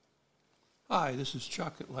Hi, this is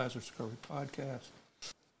Chuck at Lazarus Recovery Podcast.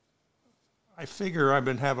 I figure I've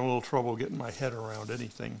been having a little trouble getting my head around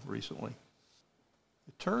anything recently.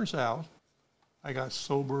 It turns out I got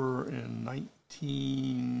sober in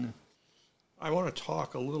I want to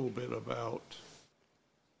talk a little bit about,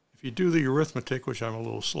 if you do the arithmetic, which I'm a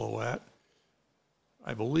little slow at,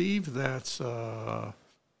 I believe that's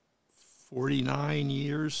 49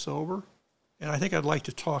 years sober. And I think I'd like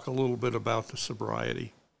to talk a little bit about the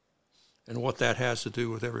sobriety and what that has to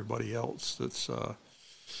do with everybody else that's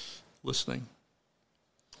listening.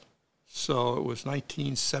 So it was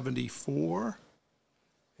 1974,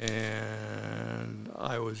 and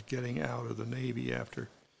I was getting out of the Navy after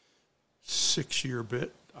 6-year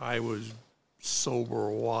bit. I was sober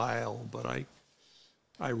a while, but I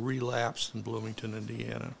relapsed in Bloomington,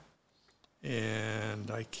 Indiana.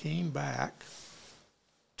 And I came back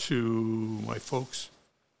to my folks'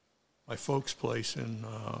 place in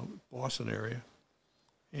Boston area.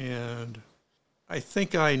 And I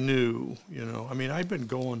think I knew, I'd been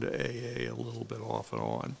going to AA a little bit off and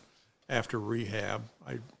on after rehab.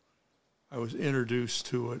 I was introduced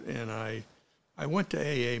to it, and I went to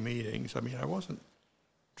AA meetings. I wasn't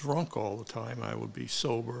drunk all the time. I would be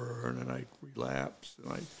sober, and then I'd relapse,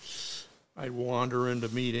 and I'd wander into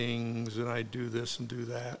meetings, and I'd do this and do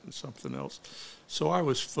that and something else. So I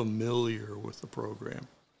was familiar with the program,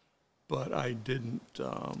 but I didn't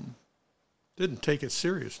take it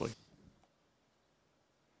seriously.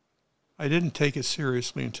 I didn't take it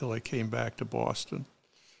seriously until I came back to Boston.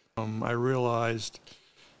 I realized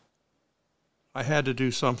I had to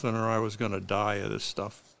do something or I was going to die of this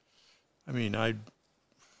stuff. I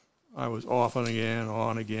was off and again,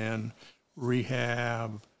 on again,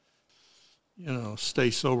 rehab,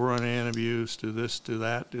 stay sober on antabuse, do this, do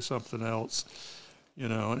that, do something else,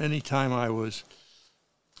 and any time I was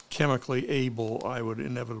chemically able, I would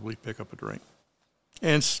inevitably pick up a drink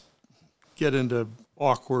and get into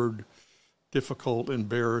awkward, difficult,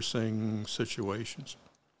 embarrassing situations.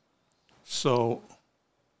 So,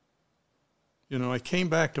 I came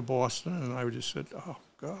back to Boston and I just said, oh,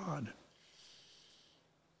 God.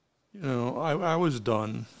 I was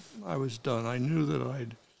done. I was done. I knew that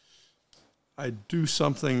I'd do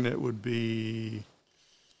something that would be,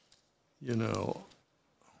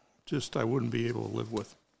 just I wouldn't be able to live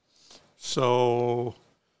with. So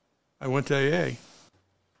I went to AA.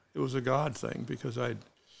 It was a God thing because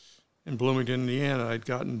in Bloomington, Indiana, I'd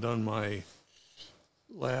gotten done my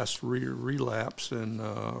last relapse,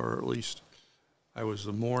 or at least I was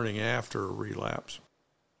the morning after a relapse.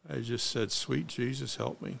 I just said, sweet Jesus,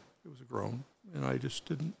 help me. It was a groan, and I just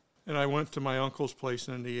didn't. And I went to my uncle's place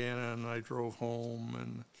in Indiana, and I drove home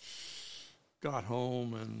and got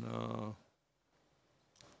home, and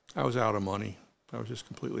I was out of money. I was just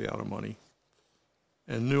completely out of money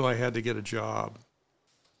and knew I had to get a job.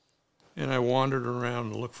 And I wandered around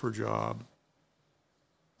and looked for a job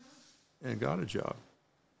and got a job.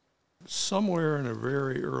 Somewhere in a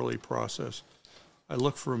very early process, I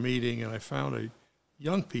looked for a meeting and I found a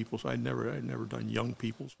young people's. I'd never done young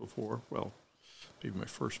people's before. Well, maybe my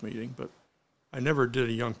first meeting, but I never did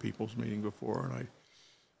a young people's meeting before. And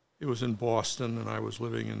it was in Boston, and I was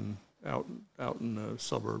living out in the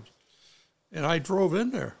suburbs. And I drove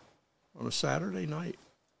in there on a Saturday night,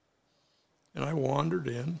 and I wandered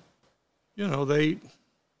in. They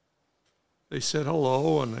said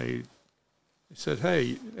hello, and they said,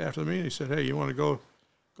 hey, after the meeting, they said, hey, you want to go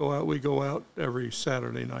out? We go out every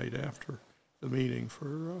Saturday night after the meeting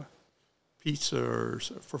for pizza or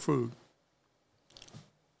for food.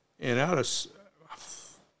 And out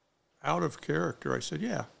of character, I said,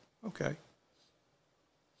 yeah, okay.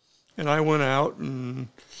 And I went out and,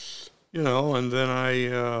 and then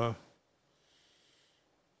I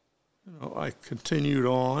continued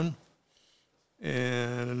on.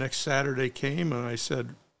 And the next Saturday came, and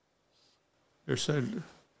the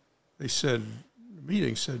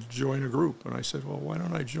meeting said, join a group. And I said, well, why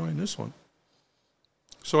don't I join this one?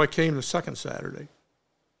 So I came the second Saturday.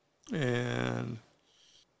 And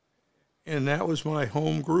that was my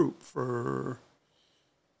home group for,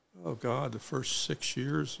 the first 6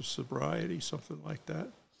 years of sobriety, something like that.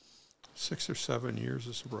 6 or 7 years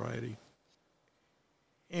of sobriety.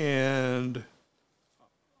 And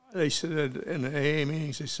they said, in the AA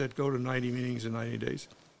meetings, they said, go to 90 meetings in 90 days.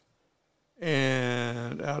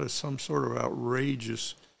 And out of some sort of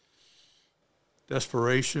outrageous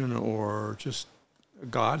desperation or just a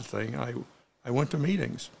God thing, I went to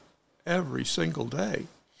meetings every single day.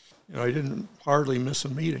 I didn't hardly miss a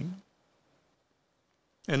meeting.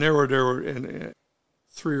 And there were in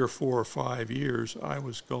 3 or 4 or 5 years, I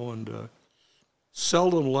was going to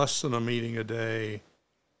seldom less than a meeting a day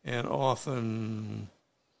and often,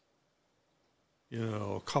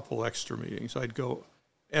 a couple extra meetings. I'd go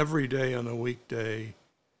every day on a weekday,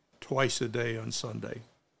 twice a day on Sunday.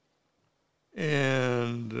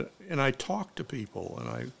 And I talked to people,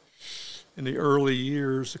 and in the early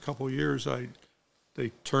years, a couple of years,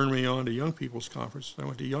 they turned me on to young people's conferences. I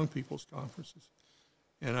went to young people's conferences,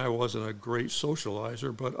 and I wasn't a great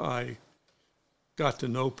socializer, but I got to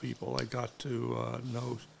know people. I got to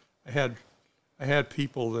know. I had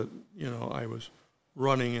people that I was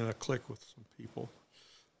running in a clique with some people,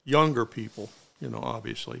 younger people.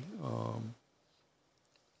 Obviously,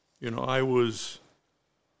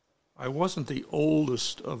 I wasn't the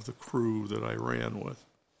oldest of the crew that I ran with,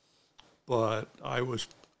 but I was.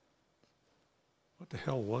 What the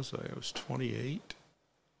hell was I? I was 28?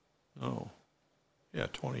 No. Yeah,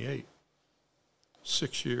 28.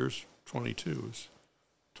 6 years, 22 is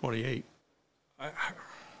 28.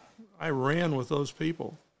 I ran with those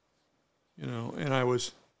people, and I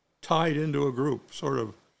was tied into a group, sort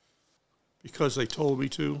of because they told me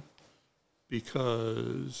to,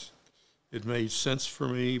 because it made sense for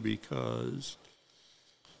me, because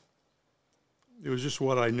it was just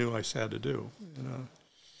what I knew I had to do.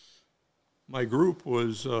 My group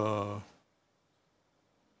was 4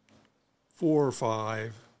 or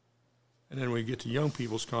 5, and then we get to young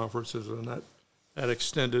people's conferences, and that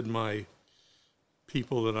extended my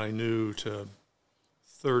people that I knew to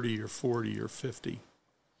 30 or 40 or 50.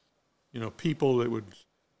 People that would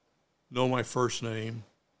know my first name,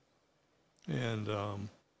 and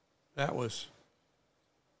that was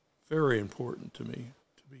very important to me,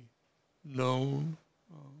 to be known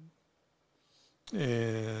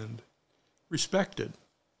and respected.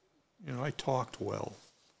 I talked well.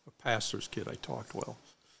 A pastor's kid, I talked well.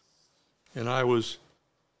 And I was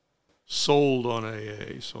sold on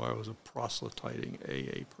AA, so I was a proselytizing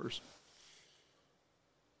AA person.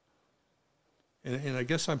 And I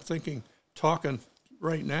guess I'm talking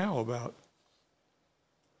right now about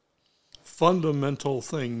fundamental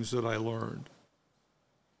things that I learned.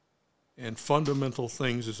 And fundamental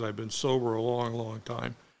things, as I've been sober a long, long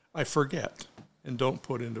time, I forget and don't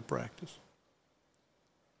put into practice.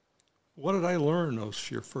 What did I learn those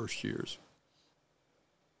first years?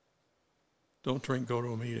 Don't drink, go to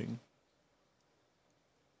a meeting.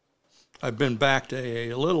 I've been back to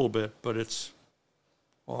AA a little bit, but it's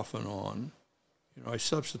off and on. I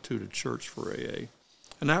substituted church for AA,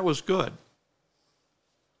 and that was good.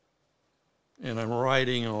 And I'm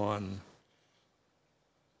writing on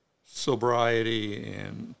sobriety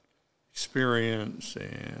and experience,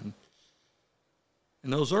 and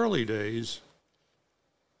in those early days,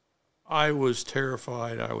 I was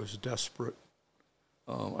terrified, I was desperate.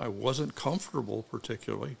 I wasn't comfortable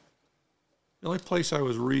particularly. The only place I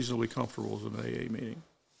was reasonably comfortable was an AA meeting.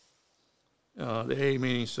 The AA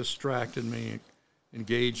meetings distracted me,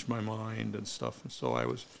 engaged my mind and stuff, and so I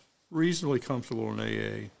was reasonably comfortable in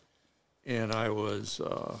AA, and I was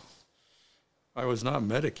not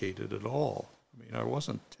medicated at all. I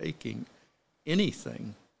wasn't taking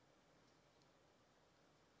anything.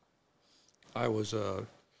 I was a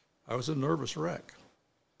nervous wreck,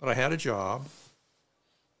 but I had a job,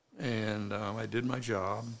 and I did my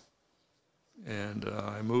job, and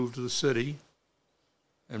I moved to the city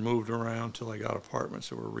and moved around till I got apartments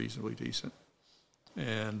that were reasonably decent,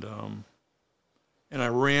 and I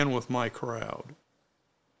ran with my crowd.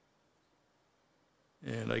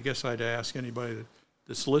 And I guess I'd ask anybody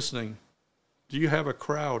that's listening, do you have a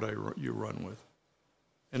crowd you run with?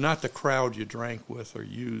 And not the crowd you drank with or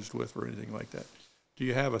used with or anything like that. Do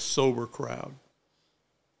you have a sober crowd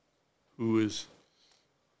who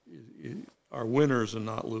are winners and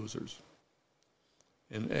not losers?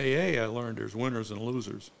 In AA, I learned there's winners and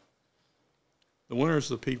losers. The winners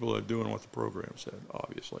are the people that are doing what the program said,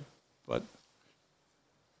 obviously. But,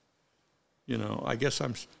 I guess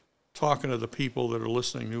I'm talking to the people that are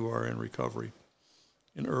listening who are in recovery,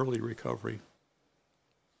 in early recovery.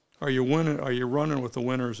 Are you running with the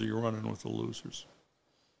winners, or are you running with the losers?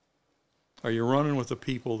 Are you running with the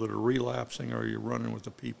people that are relapsing, or are you running with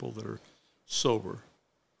the people that are sober?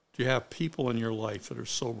 Do you have people in your life that are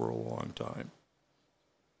sober a long time?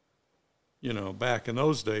 Back in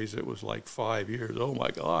those days, it was like 5 years. Oh, my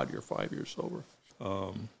God, you're 5 years sober.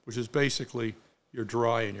 Which is basically you're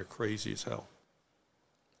dry and you're crazy as hell.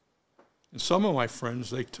 And some of my friends,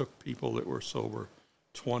 they took people that were sober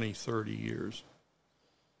 20, 30 years.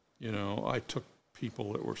 I took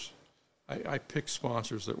people that were... I picked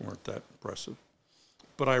sponsors that weren't that impressive.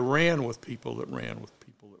 But I ran with people that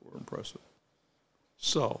were impressive.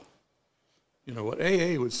 So, what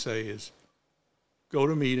AA would say is, go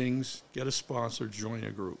to meetings, get a sponsor, join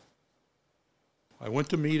a group. I went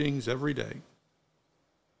to meetings every day.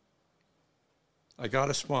 I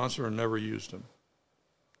got a sponsor and never used him.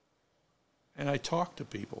 And I talked to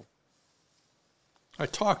people. I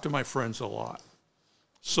talked to my friends a lot,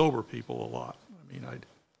 sober people a lot. I mean,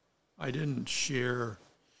 I didn't share.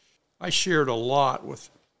 I shared a lot with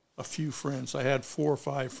a few friends. I had 4 or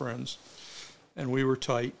 5 friends, and we were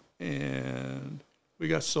tight, and we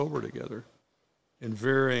got sober together in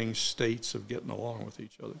varying states of getting along with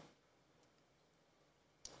each other.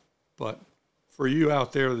 But for you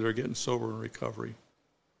out there that are getting sober in recovery,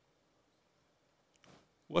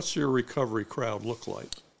 what's your recovery crowd look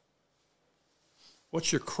like?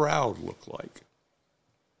 What's your crowd look like?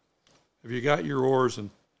 Have you got your oars in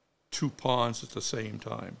 2 ponds at the same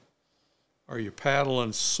time? Are you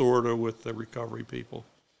paddling sort of with the recovery people?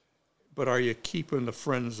 But are you keeping the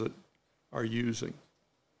friends that are using?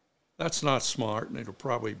 That's not smart, and it'll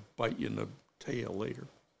probably bite you in the tail later.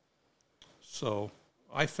 So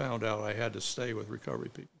I found out I had to stay with recovery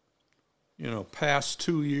people. You know, past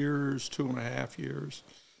 2 years, 2.5 years,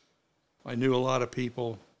 I knew a lot of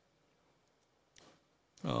people.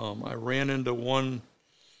 I ran into one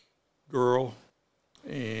girl,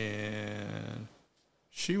 and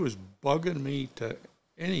she was bugging me to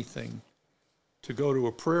anything to go to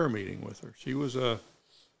a prayer meeting with her. She was a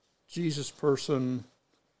Jesus person,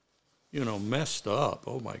 you know, messed up.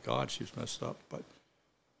 Oh, my God, she was messed up. But,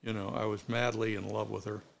 you know, I was madly in love with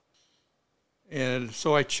her. And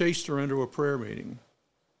so I chased her into a prayer meeting.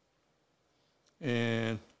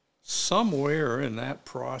 And somewhere in that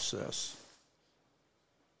process,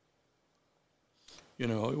 you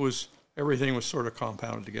know, everything was sort of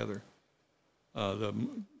compounded together. The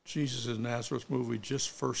Jesus of Nazareth movie just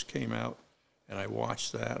first came out, and I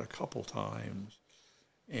watched that a couple times.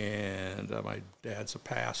 And my dad's a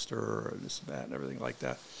pastor, and this and that, and everything like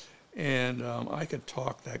that. And I could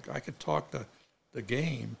talk the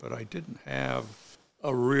game, but I didn't have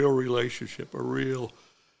a real relationship, a real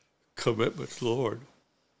commitment to the Lord.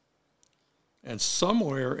 And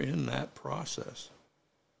somewhere in that process,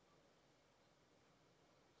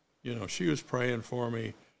 you know, she was praying for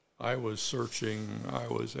me. I was searching. I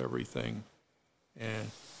was everything.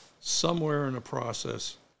 And somewhere in the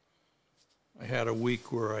process, I had a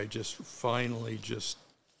week where I just finally just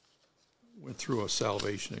went through a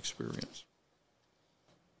salvation experience.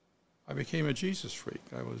 I became a Jesus freak.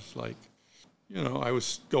 I was like, you know, I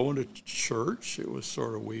was going to church. It was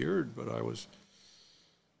sort of weird, but I was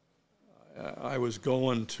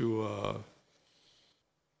going to,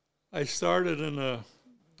 I started in a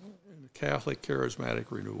Catholic Charismatic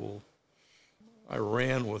Renewal. I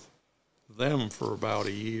ran with them for about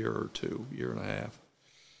a year or 2, year and a half.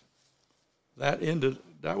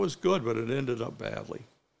 That was good, but it ended up badly.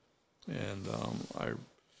 And I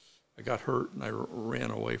got hurt, and I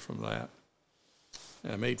ran away from that.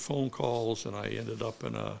 And I made phone calls, and I ended up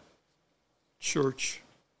in a church.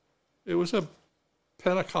 It was a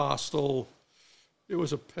Pentecostal church. It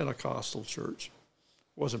wasn't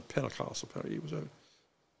Pentecostal. It was a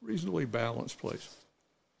reasonably balanced place.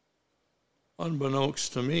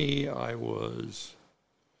 Unbeknownst to me, I'd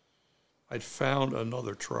found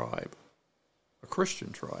another tribe, a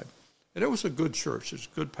Christian tribe. And it was a good church. It's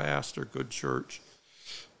a good pastor, good church,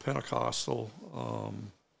 Pentecostal.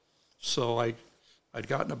 So I'd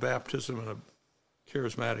gotten a baptism in a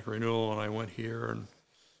charismatic renewal, and I went here, and,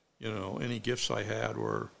 you know, any gifts I had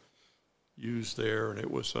were used there, and it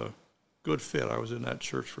was a good fit. I was in that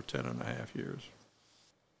church for 10.5 years.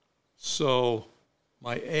 So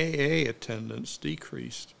my AA attendance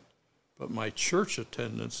decreased, but my church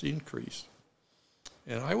attendance increased.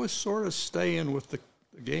 And I was sort of staying with the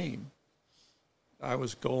game. I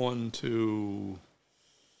was going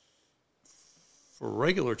for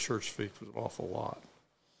regular church faith was an awful lot.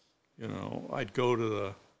 You know, I'd go to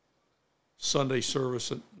the Sunday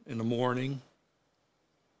service in the morning,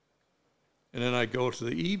 and then I'd go to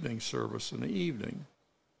the evening service in the evening.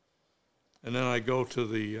 And then I'd go to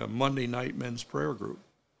the Monday night men's prayer group.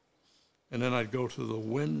 And then I'd go to the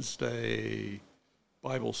Wednesday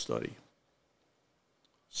Bible study.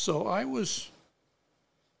 So I was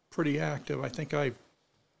pretty active. I think I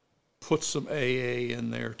put some AA in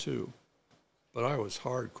there too. But I was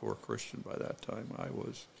hardcore Christian by that time. I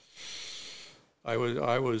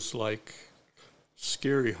was like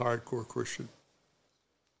scary hardcore Christian.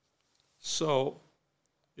 So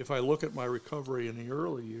if I look at my recovery in the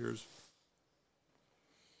early years,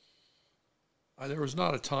 there was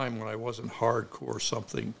not a time when I wasn't hardcore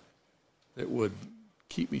something that would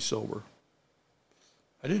keep me sober.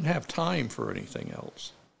 I didn't have time for anything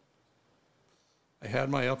else. I had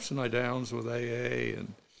my ups and my downs with AA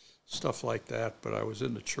and stuff like that, but I was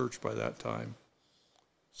in the church by that time.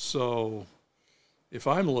 So if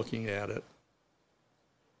I'm looking at it,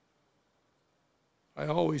 I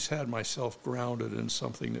always had myself grounded in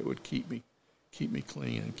something that would keep me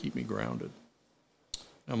clean and keep me grounded.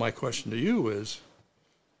 Now my question to you is,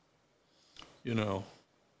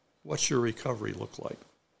 what's your recovery look like?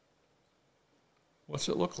 What's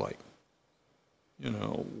it look like?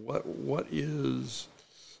 What is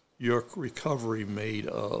your recovery made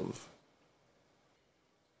of?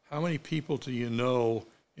 How many people do you know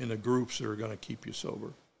in the groups that are going to keep you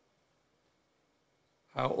sober?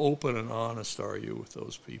 How open and honest are you with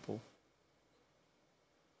those people?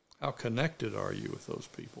 How connected are you with those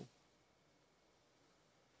people?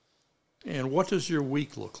 And what does your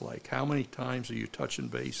week look like? How many times are you touching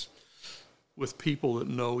base with people that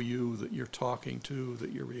know you, that you're talking to,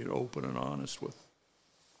 that you're being open and honest with?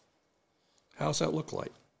 How's that look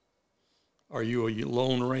like? Are you a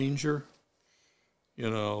lone ranger,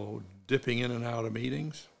 dipping in and out of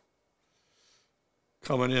meetings?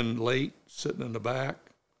 Coming in late, sitting in the back?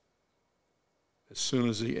 As soon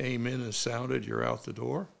as the amen is sounded, you're out the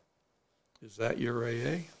door? Is that your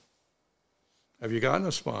AA? Have you gotten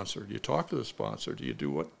a sponsor? Do you talk to the sponsor? Do you do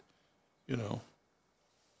what,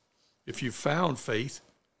 If you've found faith,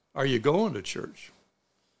 are you going to church?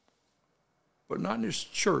 But not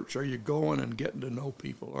just church. Are you going and getting to know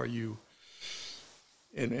people? Are you,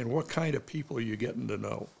 and what kind of people are you getting to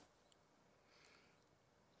know?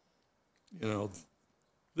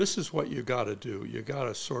 This is what you got to do. You got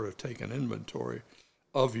to sort of take an inventory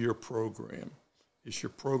of your program. Is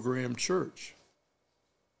your program church?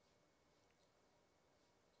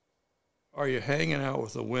 Are you hanging out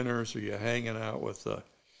with the winners? Or are you hanging out with the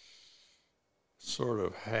sort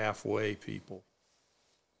of halfway people?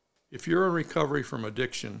 If you're in recovery from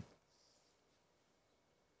addiction,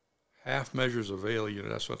 half measures avail you.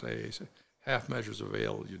 That's what they say. Half measures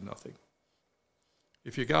avail you nothing.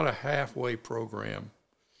 If you got a halfway program,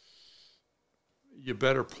 you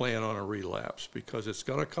better plan on a relapse because it's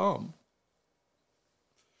going to come.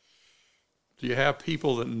 Do you have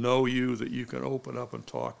people that know you that you can open up and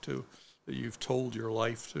talk to, that you've told your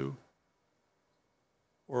life to?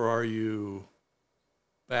 Or are you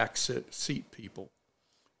back seat people?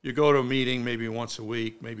 You go to a meeting maybe once a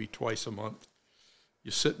week, maybe twice a month.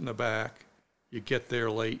 You sit in the back. You get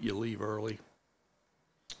there late. You leave early.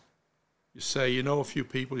 You say, a few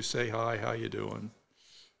people. You say, hi, how you doing?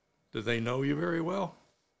 Do they know you very well?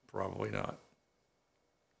 Probably not.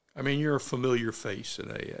 I mean, you're a familiar face in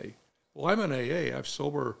AA. Well, I'm in AA. I'm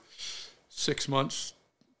sober 6 months,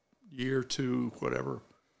 year, 2, whatever.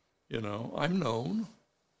 I'm known.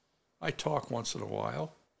 I talk once in a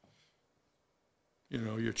while.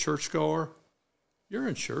 You're a churchgoer. You're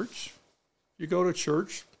in church. You go to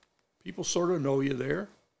church. People sort of know you there.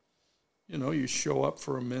 You show up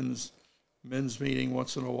for a men's meeting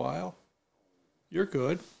once in a while. You're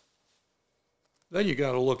good. Then you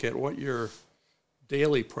got to look at what your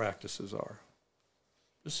daily practices are.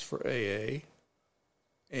 This is for AA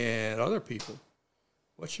and other people.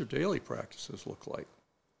 What's your daily practices look like?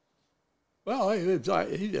 Well,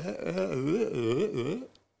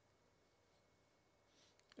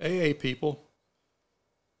 AA people,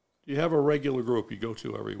 do you have a regular group you go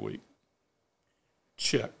to every week?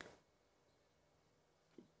 Check.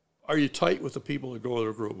 Are you tight with the people that go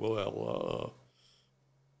to the group? Well,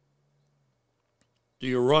 do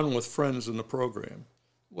you run with friends in the program?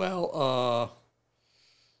 Well,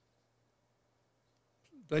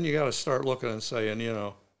 then you got to start looking and saying,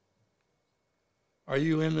 are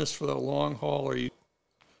you in this for the long haul, or are you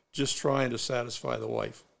just trying to satisfy the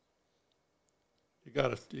wife? You got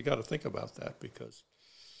to think about that, because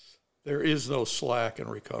there is no slack in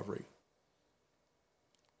recovery.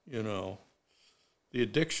 The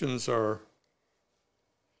addictions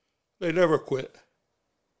they never quit.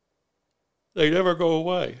 They never go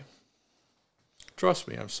away. Trust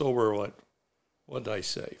me, I'm sober, what did I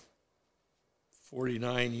say?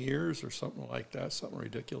 49 years or something like that, something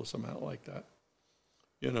ridiculous amount like that.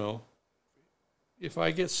 If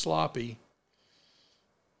I get sloppy,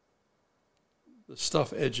 the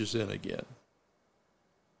stuff edges in again.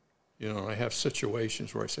 I have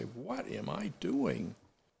situations where I say, what am I doing?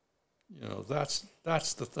 That's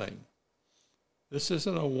the thing. This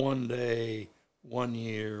isn't a 1 day, 1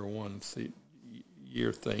 year,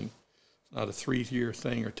 year thing. It's not a 3-year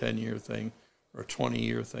thing or 10-year thing or a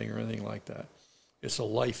 20-year thing or anything like that. It's a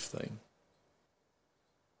life thing.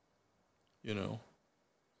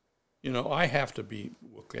 I have to be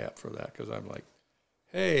looked at for that, because I'm like,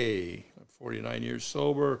 hey, I'm 49 years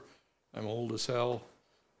sober. I'm old as hell.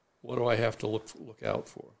 What do I have to look out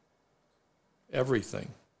for? Everything.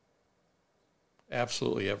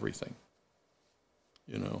 Absolutely everything.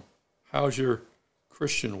 How's your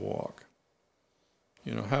Christian walk?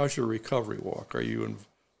 How's your recovery walk? Are you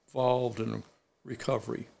involved in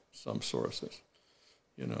recovery, some sources?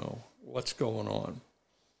 What's going on?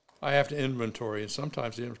 I have to inventory, and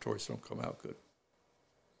sometimes the inventories don't come out good.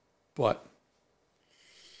 But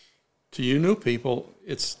to you new people,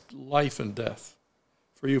 it's life and death.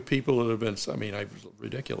 For you people that have been,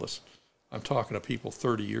 ridiculous. I'm talking to people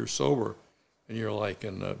 30 years sober, and you're like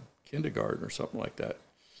in kindergarten or something like that.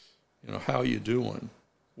 How you doing?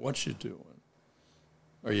 What you doing?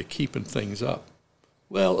 Are you keeping things up?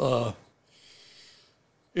 Well,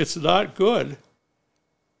 it's not good.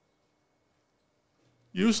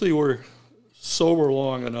 Usually we're sober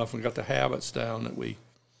long enough and got the habits down that we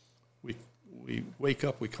wake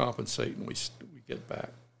up, we compensate, and we get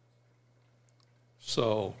back.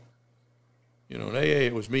 So, in AA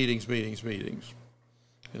it was meetings. In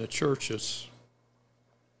the church it's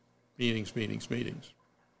meetings.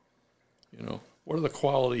 What are the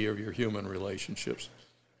quality of your human relationships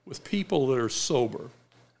with people that are sober?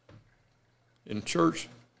 In church,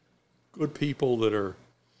 good people that are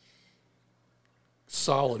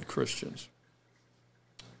solid Christians.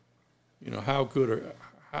 How good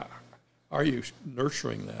are you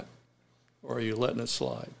nurturing that, or are you letting it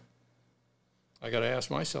slide? I got to ask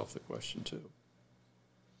myself the question too.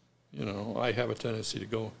 I have a tendency to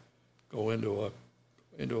go into a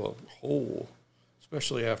hole,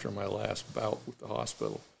 especially after my last bout with the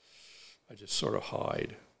hospital. I just sort of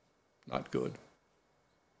hide. Not good.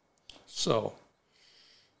 So,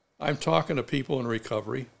 I'm talking to people in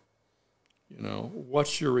recovery.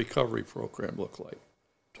 What's your recovery program look like?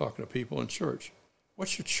 Talking to people in church.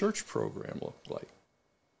 What's your church program look like?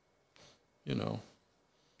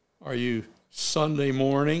 Are you Sunday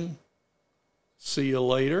morning, see you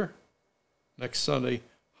later? Next Sunday,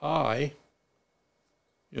 hi.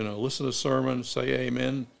 Listen to the sermon, say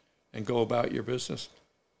amen, and go about your business.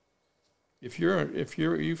 If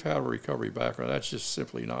you've had a recovery background, that's just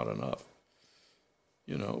simply not enough.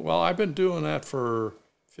 I've been doing that for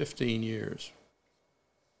 15 years.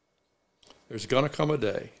 There's going to come a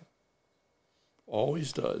day,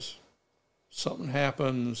 always does, something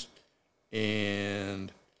happens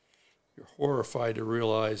and you're horrified to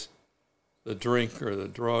realize the drink or the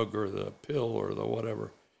drug or the pill or the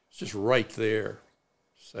whatever, it's just right there.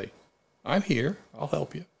 Say, I'm here, I'll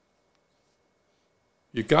help you.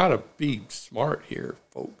 You got to be smart here,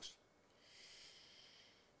 folks.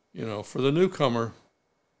 For the newcomer,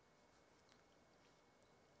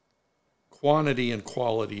 quantity and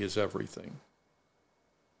quality is everything.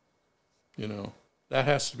 That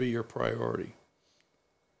has to be your priority.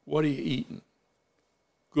 What are you eating?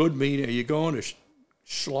 Good meeting. Are you going to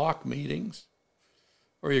schlock meetings?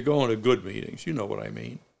 Or are you going to good meetings? You know what I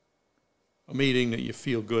mean. A meeting that you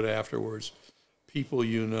feel good afterwards. People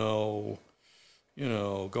going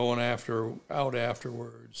out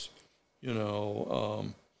afterwards.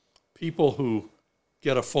 People who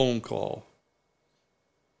get a phone call.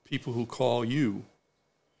 People who call you.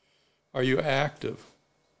 Are you active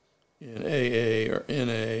in AA or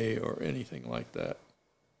NA or anything like that?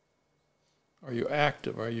 Are you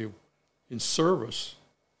active? Are you in service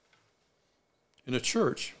in a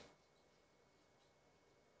church?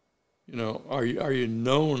 Are you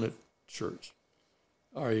known at church?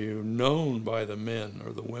 Are you known by the men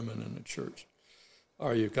or the women in the church?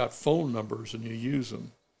 Are you got phone numbers and you use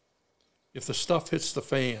them? If the stuff hits the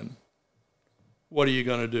fan, what are you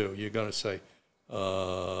going to do? You're going to say,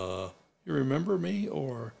 you remember me?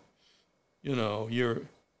 Or, you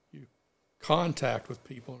contact with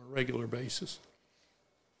people on a regular basis.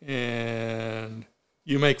 And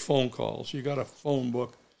you make phone calls. You got a phone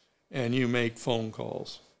book and you make phone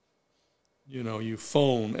calls. You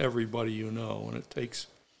phone everybody and it takes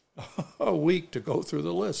a week to go through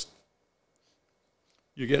the list.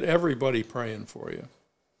 You get everybody praying for you.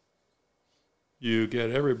 You get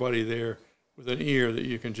everybody there with an ear that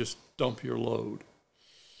you can just dump your load.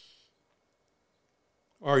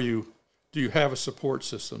 Do you have a support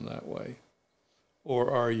system that way?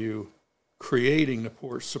 Or are you creating the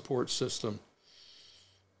support system,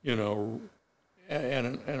 an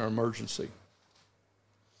emergency?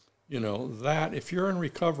 That if you're in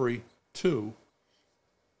recovery too,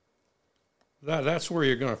 that's where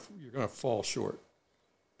you're gonna fall short,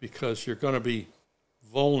 because you're gonna be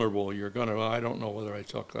vulnerable. I don't know whether I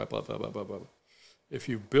talk blah blah blah blah blah. If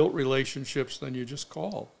you built relationships, then you just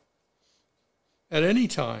call at any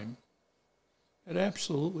time, at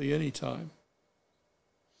absolutely any time.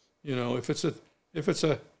 If it's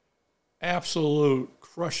a absolute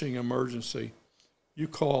crushing emergency, you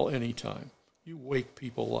call any time. You wake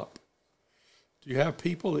people up. Do you have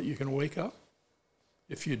people that you can wake up?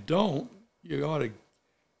 If you don't, you ought to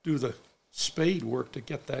do the spade work to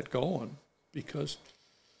get that going, because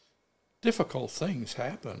difficult things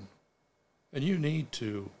happen, and you need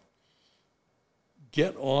to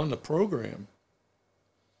get on the program.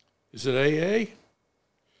 Is it AA?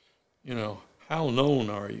 You know, how known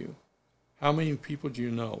are you? How many people do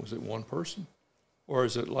you know? Is it one person? Or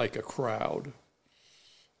is it like a crowd?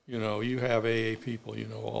 You know, you have AA people, you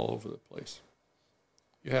know, all over the place.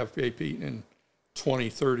 You have AA people in 20,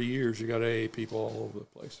 30 years, you got AA people all over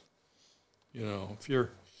the place. You know, if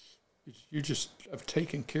you just have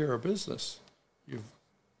taken care of business. You've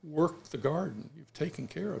worked the garden. You've taken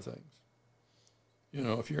care of things. You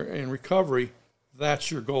know, if you're in recovery,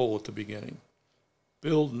 that's your goal at the beginning.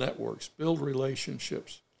 Build networks, build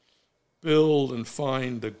relationships, build and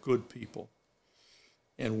find the good people,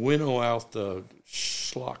 and winnow out the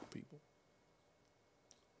schlock people.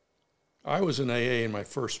 I was in AA, and my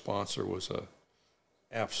first sponsor was a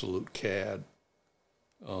absolute cad.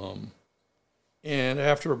 And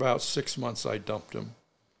after about 6 months, I dumped him.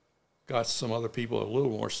 Got some other people a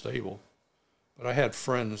little more stable. But I had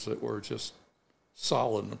friends that were just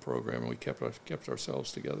solid in the program, and we kept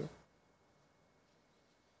ourselves together.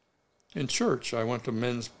 In church, I went to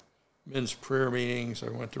men's prayer meetings. I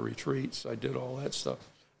went to retreats. I did all that stuff.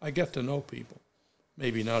 I get to know people.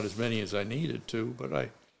 Maybe not as many as I needed to, but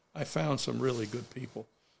I found some really good people.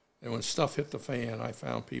 And when stuff hit the fan, I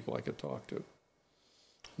found people I could talk to.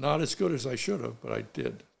 Not as good as I should have, but I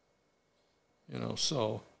did. You know,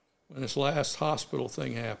 so when this last hospital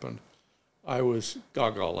thing happened, I was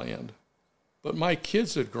gaga land. But my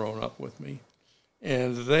kids had grown up with me,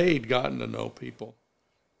 and they'd gotten to know people.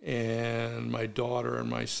 And my daughter and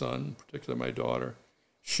my son, particularly my daughter,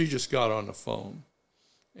 she just got on the phone.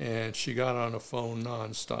 And she got on the phone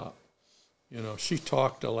nonstop. You know, she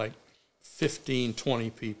talked to like 15, 20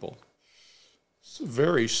 people.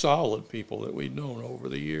 Very solid people that we'd known over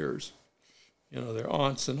the years. You know, their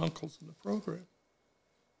aunts and uncles in the program.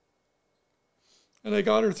 And they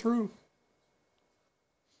got her through.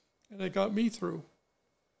 And they got me through.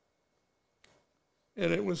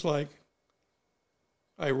 And it was like,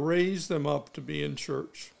 I raised them up to be in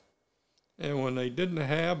church. And when they didn't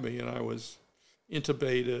have me and I was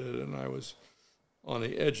intubated and I was on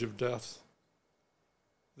the edge of death,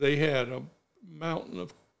 they had a mountain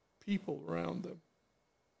of people around them.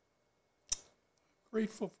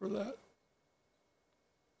 Grateful for that.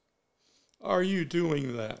 Are you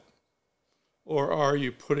doing that? Or are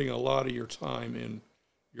you putting a lot of your time in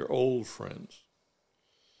your old friends?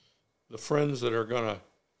 The friends that are going to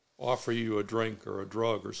offer you a drink or a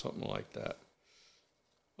drug or something like that.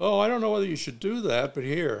 Oh, I don't know whether you should do that, but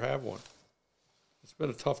here, have one. It's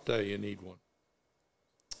been a tough day, you need one.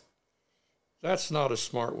 That's not a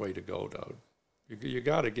smart way to go, Doug. You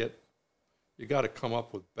got to come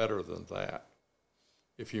up with better than that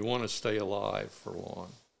if you want to stay alive for long.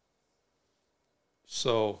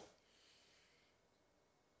 So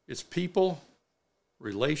it's people,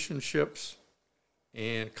 relationships,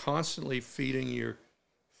 and constantly feeding you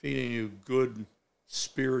good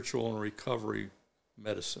spiritual and recovery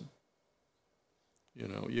medicine. You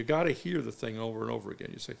know, you got to hear the thing over and over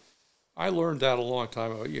again. You say, I learned that a long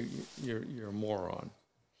time ago. You're a moron.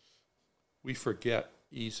 We forget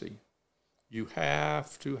easy. You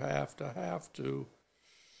have to.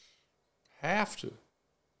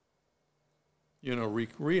 You know,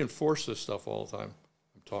 reinforce this stuff all the time.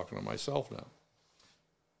 I'm talking to myself now.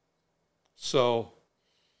 So,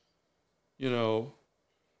 you know,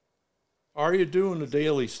 are you doing the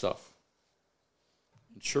daily stuff?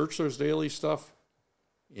 In church, there's daily stuff.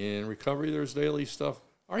 In recovery, there's daily stuff.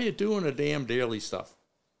 Are you doing the damn daily stuff?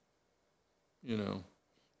 You know,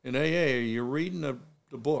 in AA, you're reading the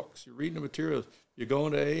books, you're reading the materials, you're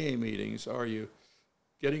going to AA meetings. Are you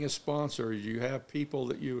getting a sponsor? Do you have people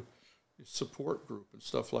that you support group and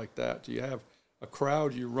stuff like that? Do you have a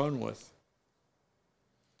crowd you run with?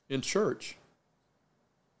 In church,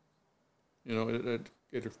 you know,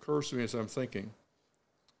 it occurs to me as I'm thinking,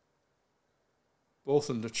 both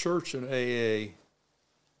in the church and AA,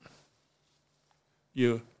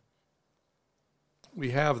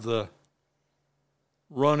 we have the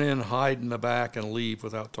run in, hide in the back, and leave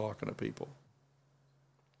without talking to people.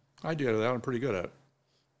 I do that. I'm pretty good at it.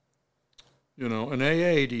 You know, in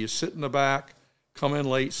AA, do you sit in the back, come in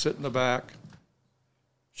late, sit in the back,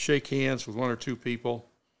 shake hands with one or two people,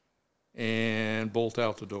 and bolt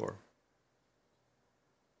out the door?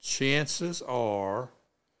 Chances are,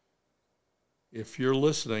 if you're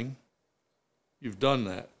listening, you've done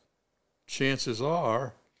that. Chances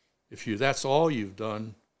are, if that's all you've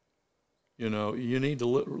done, you know, you need to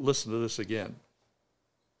listen to this again.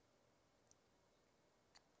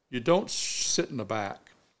 You don't sit in the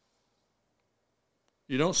back.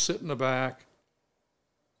 You don't sit in the back,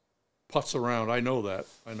 putz around. I know that.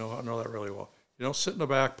 I know that really well. You don't sit in the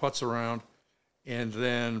back, putz around, and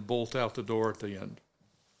then bolt out the door at the end.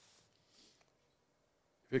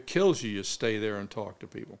 If it kills you, you stay there and talk to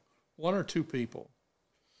people. 1 or 2 people.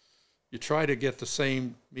 You try to get the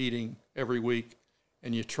same meeting every week,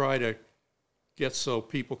 and you try to get so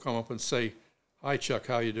people come up and say, "Hi, Chuck,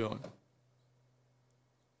 how you doing?"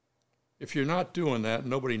 If you're not doing that,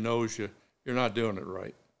 nobody knows you, you're not doing it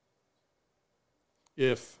right.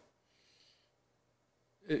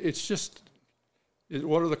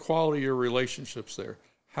 What are the quality of your relationships there?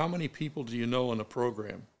 How many people do you know in the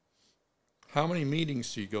program? How many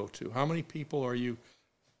meetings do you go to? How many people are you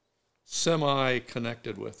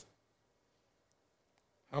semi-connected with?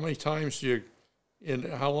 How many times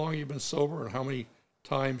how long have you been sober, and how many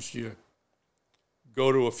times do you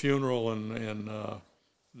go to a funeral and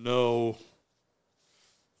know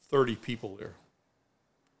 30 people there?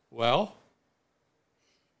 Well,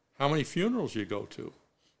 how many funerals you go to?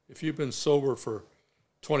 If you've been sober for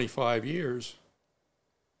 25 years,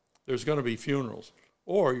 there's going to be funerals.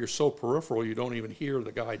 Or you're so peripheral you don't even hear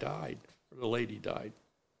the guy died or the lady died.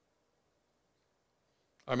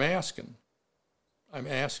 I'm asking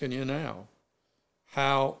you now,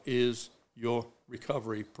 how is your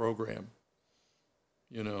recovery program?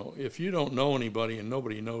 You know, if you don't know anybody and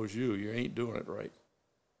nobody knows you, you ain't doing it right.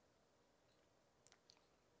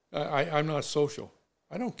 I'm not social.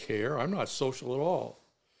 I don't care. I'm not social at all.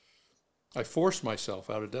 I forced myself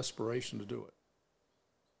out of desperation to do it.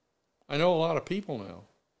 I know a lot of people now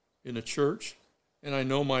in the church, and I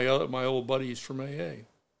know my old buddies from AA.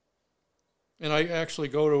 And I actually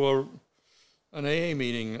go to an AA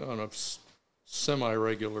meeting on a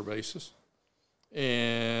semi-regular basis,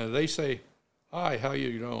 and they say, "Hi, how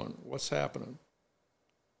you doing? What's happening?"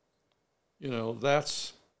 You know,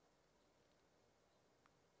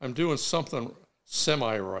 I'm doing something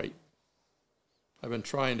semi-right. I've been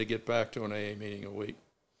trying to get back to an AA meeting a week.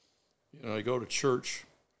 You know, I go to church,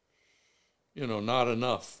 you know, not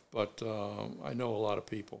enough, but I know a lot of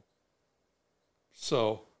people.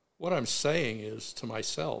 So what I'm saying is to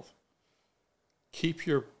myself, keep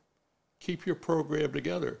your program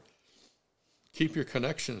together. Keep your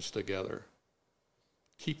connections together.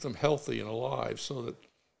 Keep them healthy and alive so that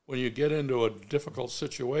when you get into a difficult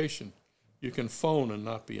situation, you can phone and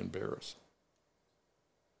not be embarrassed.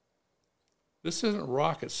 This isn't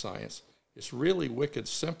rocket science. It's really wicked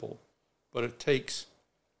simple, but it takes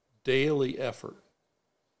daily effort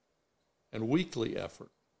and weekly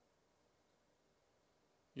effort.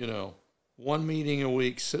 You know, 1 meeting a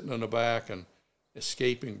week, sitting in the back and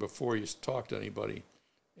escaping before you talk to anybody,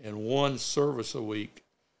 and 1 service a week,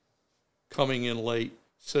 coming in late,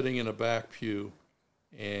 sitting in a back pew,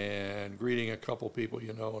 and greeting a couple people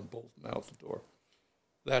you know and bolting out the door.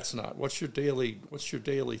 That's not. What's your daily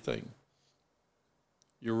thing?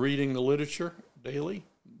 You're reading the literature daily?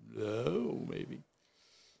 No, maybe.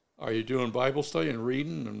 Are you doing Bible study and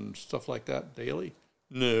reading and stuff like that daily?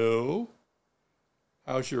 No.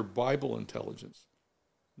 How's your Bible intelligence?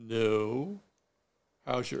 No.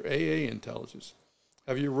 How's your AA intelligence?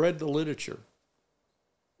 Have you read the literature?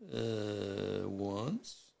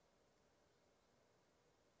 Once.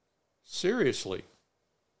 Seriously.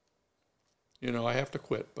 You know, I have to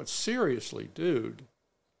quit. But seriously, dude,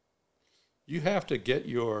 you have to get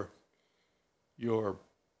your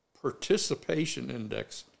participation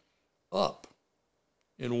index up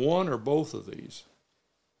in one or both of these,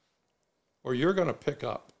 or you're going to pick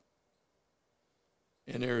up.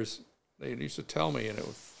 And they used to tell me, and it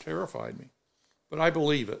terrified me, but I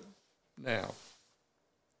believe it now.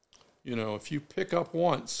 You know, if you pick up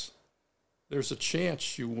once, there's a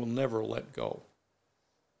chance you will never let go.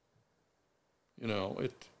 You know,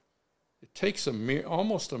 it takes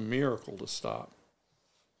almost a miracle to stop.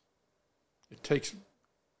 It takes,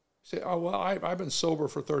 say, oh, well, I've been sober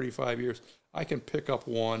for 35 years. I can pick up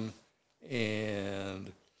one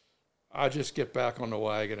and I just get back on the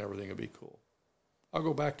wagon, everything will be cool. I'll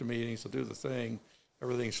go back to meetings, I'll do the thing,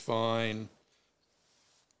 everything's fine.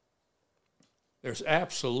 There's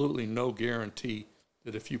absolutely no guarantee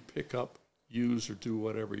that if you pick up, use, or do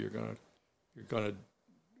whatever, you're gonna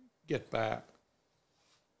get back.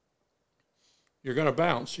 You're gonna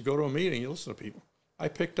bounce. You go to a meeting, you listen to people. I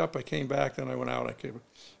picked up, I came back, then I went out,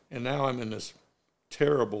 and now I'm in this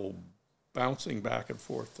terrible bouncing back and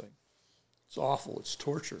forth thing. It's awful. It's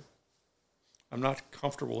torture. I'm not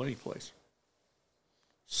comfortable anyplace.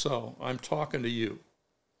 So I'm talking to you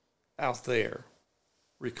out there,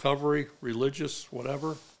 recovery, religious,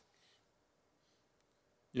 whatever.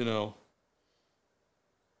 You know,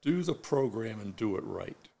 do the program and do it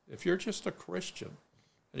right. If you're just a Christian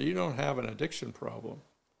and you don't have an addiction problem,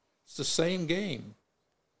 it's the same game.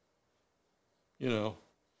 You know,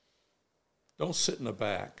 don't sit in the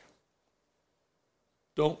back.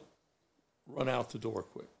 Don't run out the door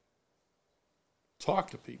quick.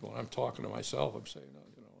 Talk to people. I'm talking to myself. I'm saying,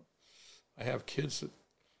 you know, I have kids that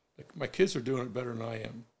my kids are doing it better than I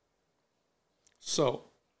am. So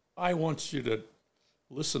I want you to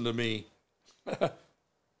listen to me.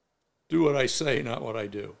 Do what I say, not what I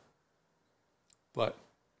do. But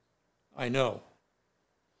I know,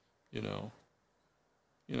 you know,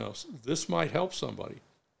 this might help somebody.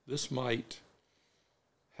 This might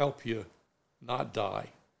help you not die.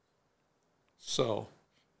 So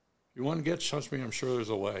if you want to get in touch with me, I'm sure there's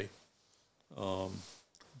a way.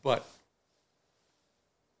 But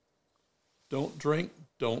don't drink,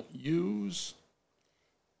 don't use,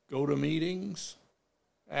 go to meetings,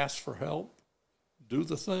 ask for help, do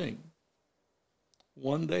the thing.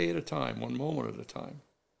 One day at a time, one moment at a time.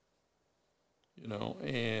 You know,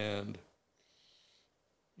 and,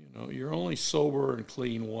 you know, you're only sober and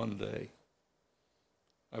clean one day.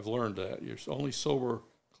 I've learned that. You're only sober,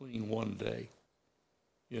 clean one day.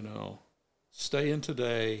 You know, stay in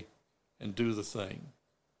today and do the thing.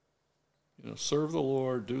 You know, serve the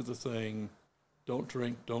Lord, do the thing. Don't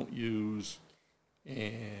drink, don't use,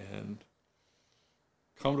 and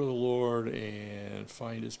come to the Lord and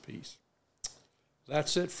find his peace.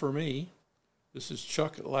 That's it for me. This is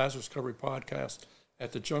Chuck at Lazarus Recovery Podcast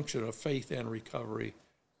at the junction of faith and recovery.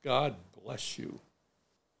 God bless you.